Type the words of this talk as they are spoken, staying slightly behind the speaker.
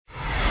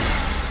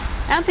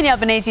Anthony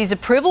Albanese's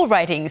approval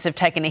ratings have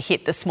taken a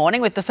hit this morning,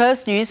 with the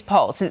first news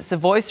poll since the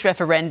Voice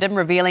referendum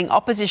revealing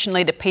opposition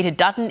leader Peter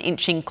Dutton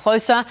inching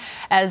closer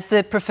as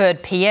the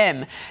preferred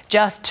PM.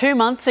 Just 2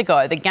 months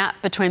ago, the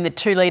gap between the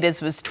two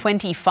leaders was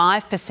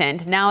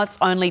 25%. Now it's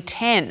only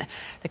 10%.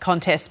 The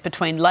contest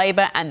between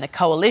Labor and the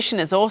Coalition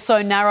has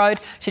also narrowed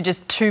to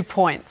just 2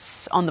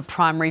 points on the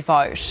primary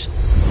vote.